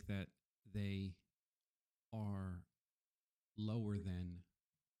feel like that they are lower than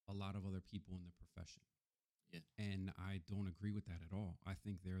a lot of other people in the profession. Yeah. And I don't agree with that at all. I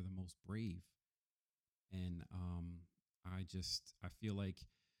think they're the most brave. And I feel like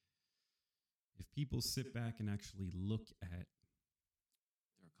if people sit back and actually look at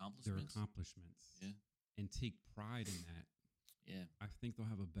Their their accomplishments. accomplishments Yeah. and take pride in that, Yeah. I think they'll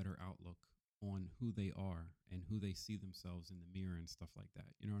have a better outlook on who they are and who they see themselves in the mirror and stuff like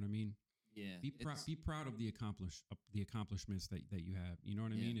that. You know what I mean? Yeah. Be proud of the accomplishments that you have. You know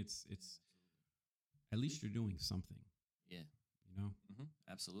what I Yeah. mean? It's at least you're doing something. Yeah. You know? Mm-hmm.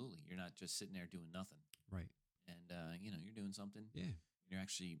 Absolutely. You're not just sitting there doing nothing. Right. And you know, you're doing something. Yeah. You're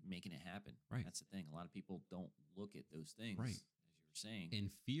actually making it happen. Right. That's the thing. A lot of people don't look at those things. Right. As you were saying.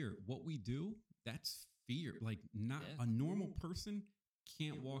 And fear, what we do, that's fear. Like not Yeah. a normal person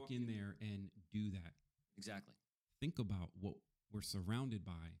can't walk in there and do that. Exactly. Think about what we're surrounded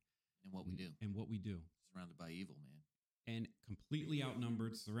by And what we do. and what we do. Surrounded by evil, man. And completely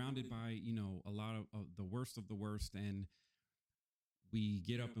outnumbered, surrounded by, you know, a lot of the worst of the worst. And we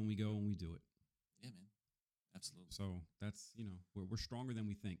get up and we go and we do it. Yeah, man. Absolutely. So that's, you know, we're stronger than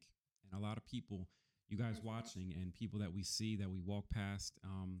we think. And a lot of people, you guys watching and people that we see that we walk past,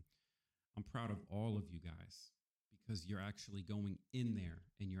 I'm proud of all of you guys because you're actually going in there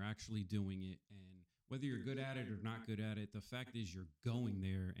and you're actually doing it. And whether you're good at it or not good at it, the fact is you're going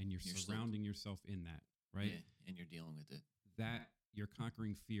there and you're surrounding yourself in that, right? Yeah, and you're dealing with it. That you're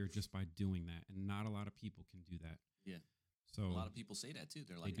conquering fear just by doing that. And not a lot of people can do that. Yeah. So A lot of people say that too.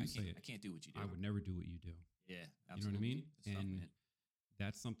 They're like, do say it. I can't do what you do. I would never do what you do. Yeah, absolutely. You know what I mean? It's tough, And man.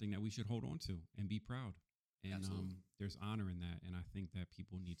 that's something that we should hold on to and be proud. And Absolutely. there's honor in that. And I think that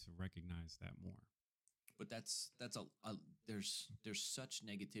people need to recognize that more. But that's there's such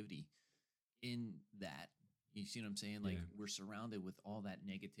negativity in that. You see what I'm saying? Like Yeah. we're surrounded with all that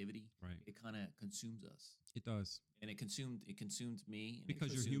negativity. Right. It kind of consumes us, It does. and it consumed me and it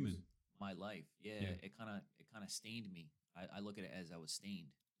Because you're consumes human. My life, yeah. Yeah. It kind of stained me. I look at it as I was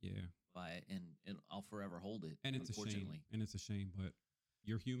stained Yeah. by it, and I'll forever hold it. And it's a shame. unfortunately. And it's a shame, but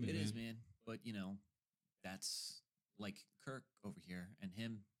you're human. It man. is, man. But you know, that's like Kirk over here and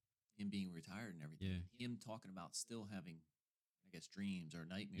him being retired and everything, him talking about still having, I guess, dreams or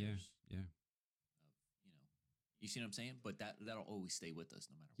nightmares. Yeah. Of, you see what I'm saying? But that'll always stay with us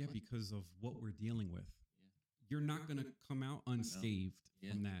no matter what. Yeah, because of what we're dealing with. Yeah. You're not going to come out unscathed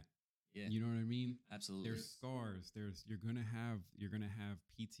from that. Yeah. You know what I mean? Absolutely. There's scars. You're going to have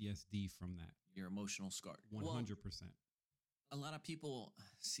PTSD from that. Your emotional scar. 100%. A lot of people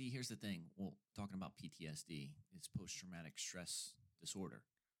see, here's the thing. Well, talking about PTSD, it's post-traumatic stress disorder.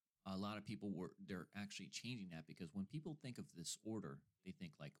 A lot of people they're actually changing that because when people think of disorder, they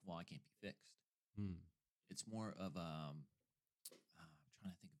think like, well, I can't be fixed. It's more of I'm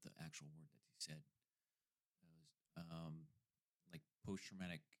trying to think of the actual word that he said. It was like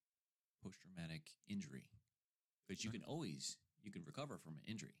post-traumatic injury, because you can recover from an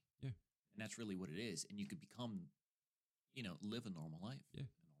injury. Yeah, and that's really what it is, and you could become, live a normal life. Yeah,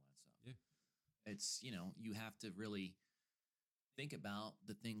 and all that stuff. Yeah, it's you have to really think about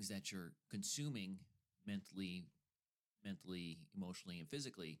the things that you're consuming mentally, emotionally, and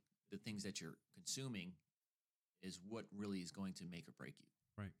physically. The things that you're consuming is what really is going to make or break you.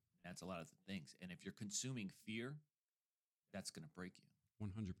 Right. That's a lot of the things. And if you're consuming fear, that's going to break you.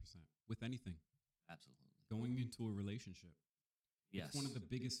 100%. With anything. Absolutely. Going into a relationship. Yes. It's one of the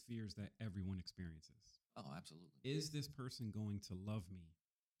biggest fears that everyone experiences. Oh, absolutely. Is this person going to love me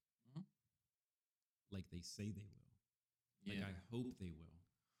like they say they will? Like I hope they will.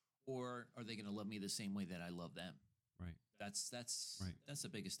 Or are they going to love me the same way that I love them? Right. That's right. That's the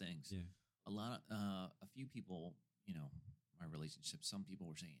biggest things. Yeah. A few people, my relationship, some people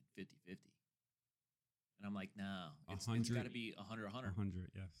were saying 50-50. And I'm like, no, it's got to be 100.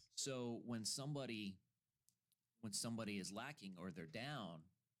 100, yes. So when somebody is lacking or they're down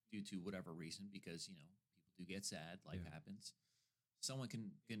due to whatever reason, because, people do get sad, life happens, someone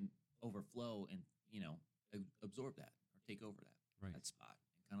can overflow and, absorb that or take over that spot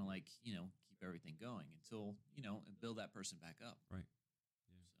and kind of like, keep everything going until, and build that person back up. Right.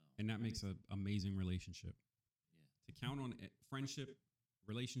 Yeah. So, and that makes an amazing relationship. Yeah. To count on it, friendship,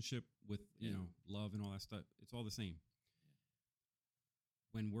 relationship with, love and all that stuff, it's all the same. Yeah.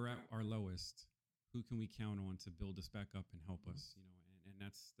 When we're at our lowest, who can we count on to build us back up and help us, and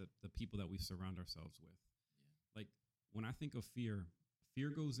that's the people that we surround ourselves with. Yeah. Like when I think of fear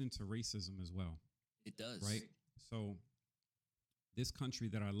goes into racism as well. It does. Right? So this country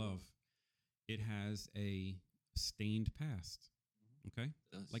that I love, it has a stained past. Okay?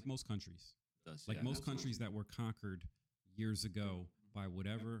 It does. Like most countries. It does. Like most countries that were conquered years ago by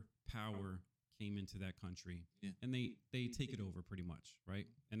whatever power came into that country. Yeah. And they take it over pretty much, right?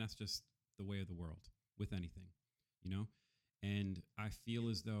 And that's just the way of the world with anything, And I feel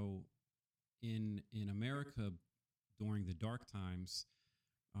as though in America during the dark times,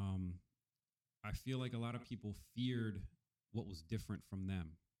 I feel like a lot of people feared what was different from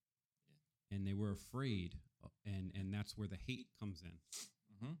them. Yeah. And they were afraid, and that's where the hate comes in.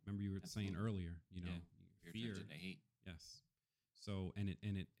 Mm-hmm. Remember you were saying earlier, fear to hate. Yes. So and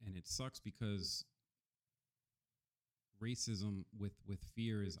it sucks because racism with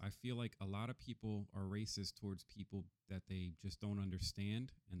fear is, I feel like a lot of people are racist towards people that they just don't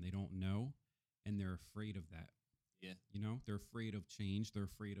understand and they don't know, and they're afraid of that. Yeah. They're afraid of change. They're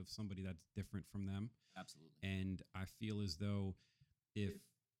afraid of somebody that's different from them. Absolutely. And I feel as though if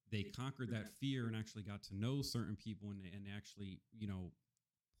they conquered that fear and actually got to know certain people and actually,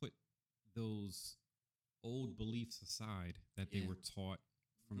 put those old beliefs aside that they were taught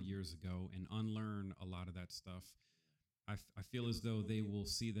from years ago and unlearn a lot of that stuff, I feel as though they will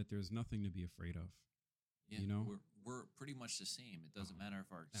see that there's nothing to be afraid of. Yeah, we're pretty much the same. It doesn't matter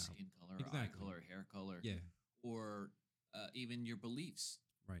if our skin color, eye color, hair color, or even your beliefs.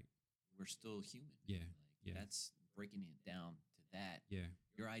 Right. We're still human. Yeah. That's breaking it down to that. Yeah.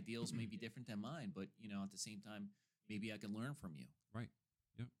 Your ideals may be different than mine, but at the same time, maybe I can learn from you. Right.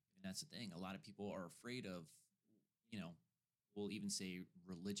 Yep. And that's the thing. A lot of people are afraid of, we'll even say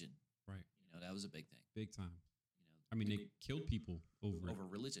religion. Right. That was a big thing. Big time. I mean, they killed people over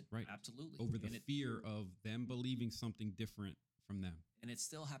religion. Right. Absolutely. Over the fear of them believing something different from them. And it's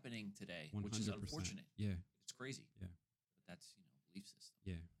still happening today, 100%. which is unfortunate. Yeah. It's crazy. Yeah. But that's, belief system.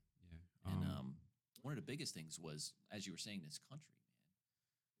 Yeah. Yeah. And one of the biggest things was, as you were saying, this country,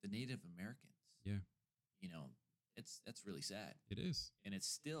 man, the Native Americans. Yeah. That's really sad. It is. And it's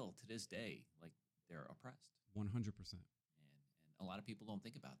still to this day, like, they're oppressed. 100%. And a lot of people don't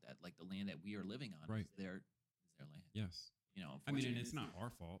think about that. Like, the land that we are living on is their land. Yes. I mean, and it's not our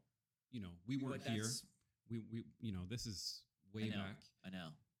fault. We weren't here. We this is way back. I know.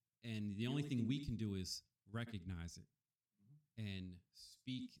 And the only thing we can do is recognize it and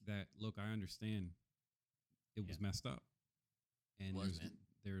speak that, look, I understand it was messed up. And man.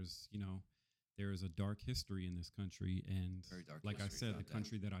 there's there is a dark history in this country, and Very dark like I history said, the about that.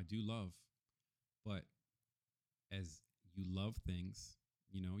 country that I do love. But as you love things,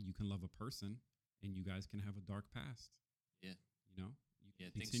 you can love a person, and you guys can have a dark past. Yeah. You know, you Yeah,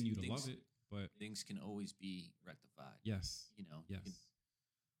 can continue to love it, but things can always be rectified. yes, You know, yes,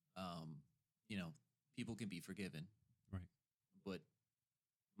 you know, people can be forgiven, right, but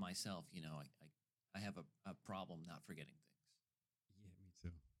myself, I have a problem not forgetting things, yeah, me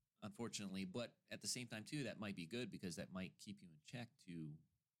too. unfortunately. But at the same time, too, that might be good because that might keep you in check to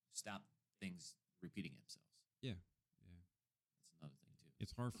stop things repeating themselves. Yeah, yeah. That's another thing too.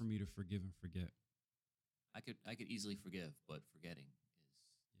 It's hard for me to forgive and forget. I could easily forgive, but forgetting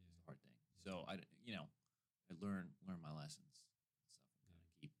is a hard thing. So I learn my lessons and stuff, and kind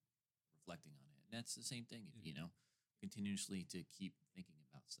of keep reflecting on it. And that's the same thing, continuously to keep thinking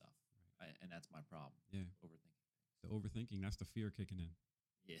about stuff. Right. And that's my problem. Yeah, Overthinking things. the overthinking, that's the fear kicking in.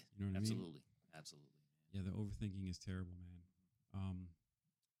 Yeah, You know what absolutely, I mean? absolutely. Yeah, the overthinking is terrible, man.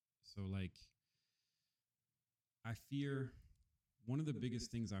 So like, I fear, one of the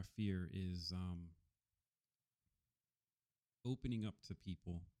biggest things I fear is opening up to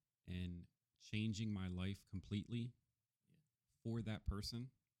people and changing my life completely for that person,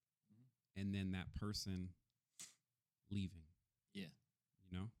 and then that person leaving. Yeah,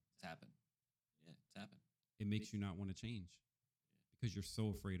 it's happened. Yeah, it's happened. It makes you not want to change because you're so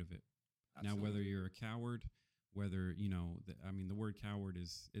afraid of it. Absolutely. Now, whether you're a coward, whether, the word coward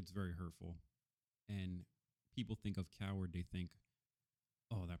it's very hurtful. And people think of coward, they think,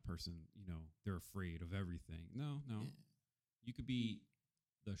 oh, that person, they're afraid of everything. No. Yeah. You could be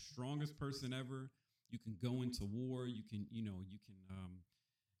the strongest person ever. You can go into war. You can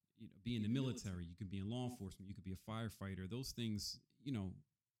be in the military. You can be in law enforcement. You could be a firefighter. Those things,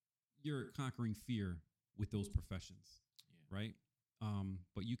 you're conquering fear with those professions, right?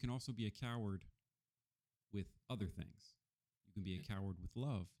 But you can also be a coward with other things. You can be a coward with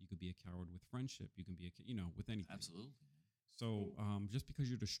love. You could be a coward with friendship. You can be with anything. Absolutely. So just because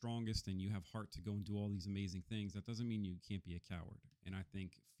you're the strongest and you have heart to go and do all these amazing things, that doesn't mean you can't be a coward. And I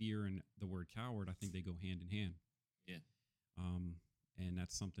think fear and the word coward, I think they go hand in hand. Yeah. And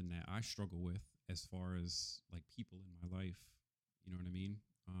that's something that I struggle with as far as like people in my life. You know what I mean?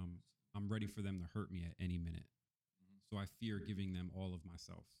 I'm ready for them to hurt me at any minute. So I fear giving them all of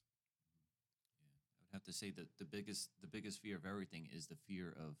myself. Yeah. I would have to say that the biggest fear of everything is the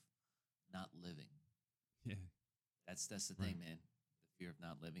fear of not living. Yeah. That's the thing, man. The fear of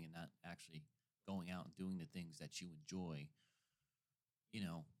not living and not actually going out and doing the things that you enjoy,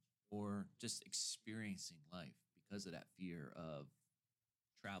 or just experiencing life because of that fear of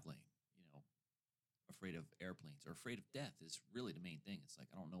traveling, afraid of airplanes or afraid of death is really the main thing. It's like,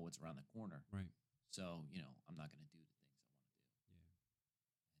 I don't know what's around the corner. Right. So, I'm not going to do the things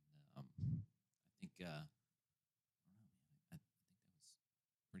I want to do. Yeah. And I think, I don't know, man. I think that was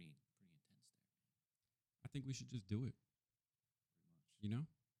pretty intense there, man. I think we should just do it. Pretty much.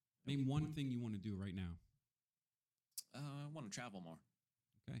 Name one thing you want to do right now. I want to travel more.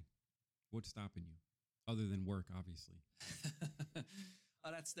 Okay. What's stopping you? Other than work, obviously.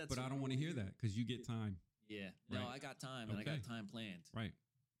 That's. But I don't want to hear that because you get time. Yeah. Right. No, I got time and I got time planned. Right.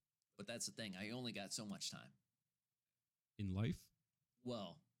 But that's the thing. I only got so much time. In life?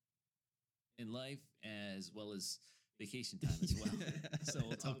 Well, in life as well as vacation time as well. So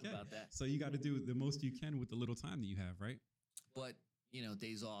we'll talk about that. So you got to do the most you can with the little time that you have, right? But,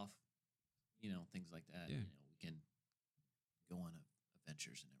 days off, things like that. Yeah. We can go on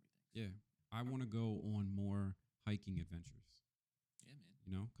adventures and everything. Yeah. I want to go on more hiking adventures. Yeah,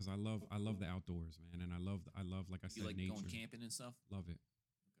 man. Because I love the outdoors, man, and I love like I said, you like nature. going camping and stuff? Love it.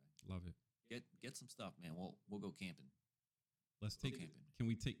 Okay. Love it. Get some stuff, man. We'll go camping. Let's Go take. camping. Can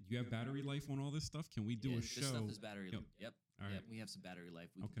we take? Do you have battery life on all this stuff? Can we do a show? This stuff is battery life. Yep. All right. Yep. We have some battery life.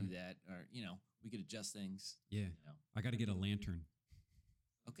 We can do that, or we could adjust things. Yeah. I got to get a lantern.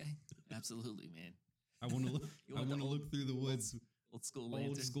 Okay. Absolutely, man. I want to look. I want to look through the woods. Old school lantern.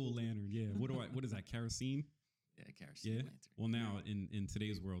 Old school lantern. Yeah. What is that? Kerosene. Yeah, kerosene lantern. Well, now in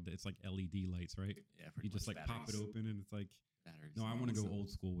today's world, it's like LED lights, right? Yeah, you just like pop it open and it's like. Batteries. No, I want to go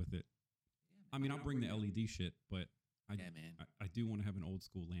old school with it. Yeah, I mean, I'll bring the LED shit, but man. I do want to have an old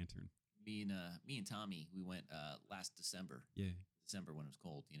school lantern. Me and Tommy, we went last December. Yeah. December when it was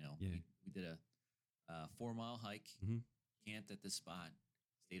cold. Yeah. We did a 4-mile hike. Mm-hmm. Camped at this spot.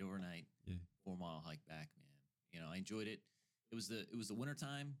 Stayed overnight. Yeah. 4-mile hike back, man. I enjoyed it. It was the winter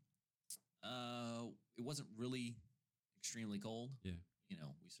time. It wasn't really extremely cold. Yeah.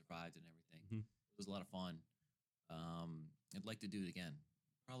 We survived and everything. Mm-hmm. It was a lot of fun. I'd like to do it again.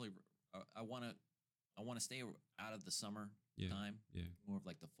 Probably, I want to I want to stay out of the summer Yeah. time, Yeah. more of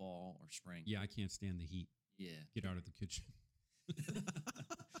like the fall or spring. Yeah. I can't stand the heat. Yeah. Get out of the kitchen.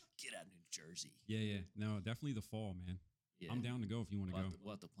 Get out of New Jersey. Yeah. Yeah. No, definitely the fall, man. Yeah. I'm down to go if you want to go.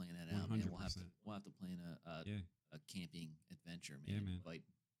 We'll have to plan that out, man. 100%. We'll have to plan Yeah. a camping adventure, man. Yeah, man. Invite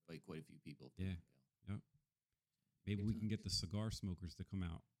quite a few people. If Yeah. they can go. Yep. Maybe Good we can times. get the cigar smokers to come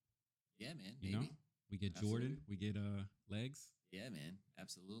out. Yeah, man. You Maybe. know, we get Absolutely. Jordan, we get Legs. Yeah, man.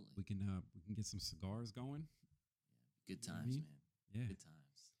 Absolutely. We can get some cigars going. Good You know what I times, mean? man. Yeah. Good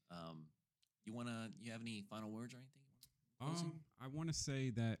times. You have any final words or anything? Closing? I want to say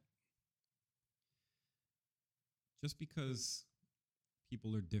that just because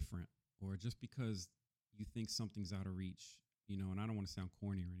people are different, or just because you think something's out of reach, you know, and I don't want to sound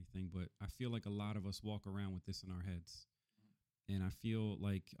corny or anything, but I feel like a lot of us walk around with this in our heads. And I feel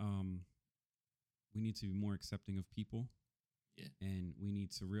like we need to be more accepting of people. Yeah. And we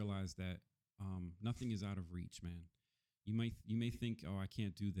need to realize that nothing is out of reach, man. You may think, oh, I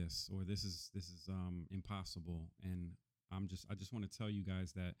can't do this, or this is impossible. And I just want to tell you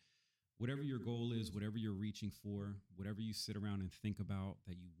guys that whatever your goal is, whatever you're reaching for, whatever you sit around and think about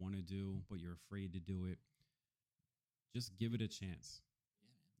that you want to do, but you're afraid to do it, just give it a chance. Yeah,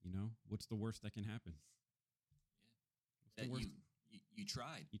 man. You know, what's the worst that can happen? What's That the worst? you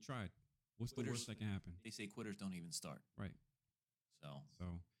tried. You tried. What's the Quitters- worst that can happen? They say quitters don't even start. Right. So So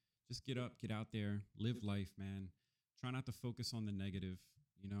just get up, get out there, live life, man. Try not to focus on the negative.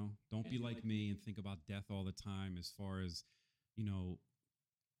 You know, don't be like me and think about death all the time. As far as, you know,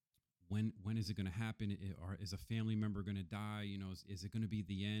 when is it going to happen? Or is a family member going to die? You know, is it going to be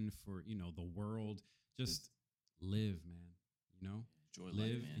the end for, you know, the world? Just live, man. You know, enjoy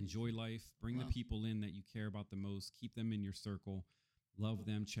live, life, man. enjoy life. Bring the Wow. people in that you care about the most. Keep them in your circle. Love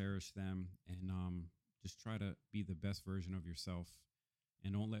them, cherish them, and just try to be the best version of yourself.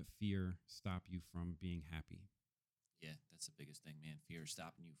 And don't let fear stop you from being happy. Yeah, that's the biggest thing, man. Fear is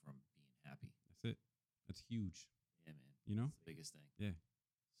stopping you from being happy. That's it. That's huge. Yeah, man. You know? That's the biggest thing. Yeah.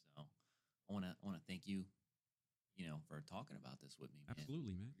 So I wanna thank you, for talking about this with me, man.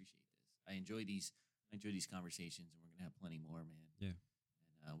 Absolutely, man. Appreciate this. I enjoy these conversations, and we're gonna have plenty more, man. Yeah.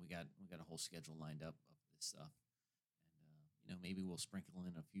 And we got a whole schedule lined up of this stuff, and maybe we'll sprinkle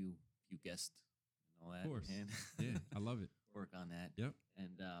in a few guests and all that. Of course. And Yeah. I love it. work on that. Yep.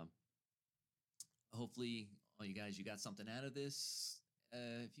 And hopefully, all you guys, you got something out of this.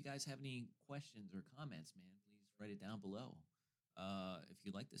 If you guys have any questions or comments, man, please write it down below. If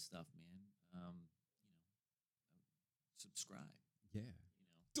you like this stuff, man, subscribe. Yeah.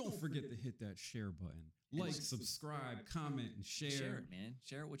 Don't forget to hit that share button. Like, subscribe, comment, and Share it, man.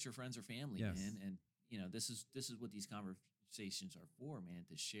 Share it with your friends or family, Yes. man. And this is what these conversations are for, man.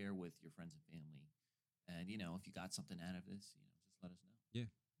 To share with your friends and family. And if you got something out of this, just let us know. Yeah.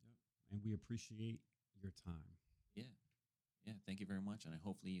 Yep. And we appreciate your time. Yeah. Thank you very much, and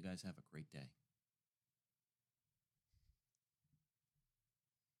hopefully you guys have a great day.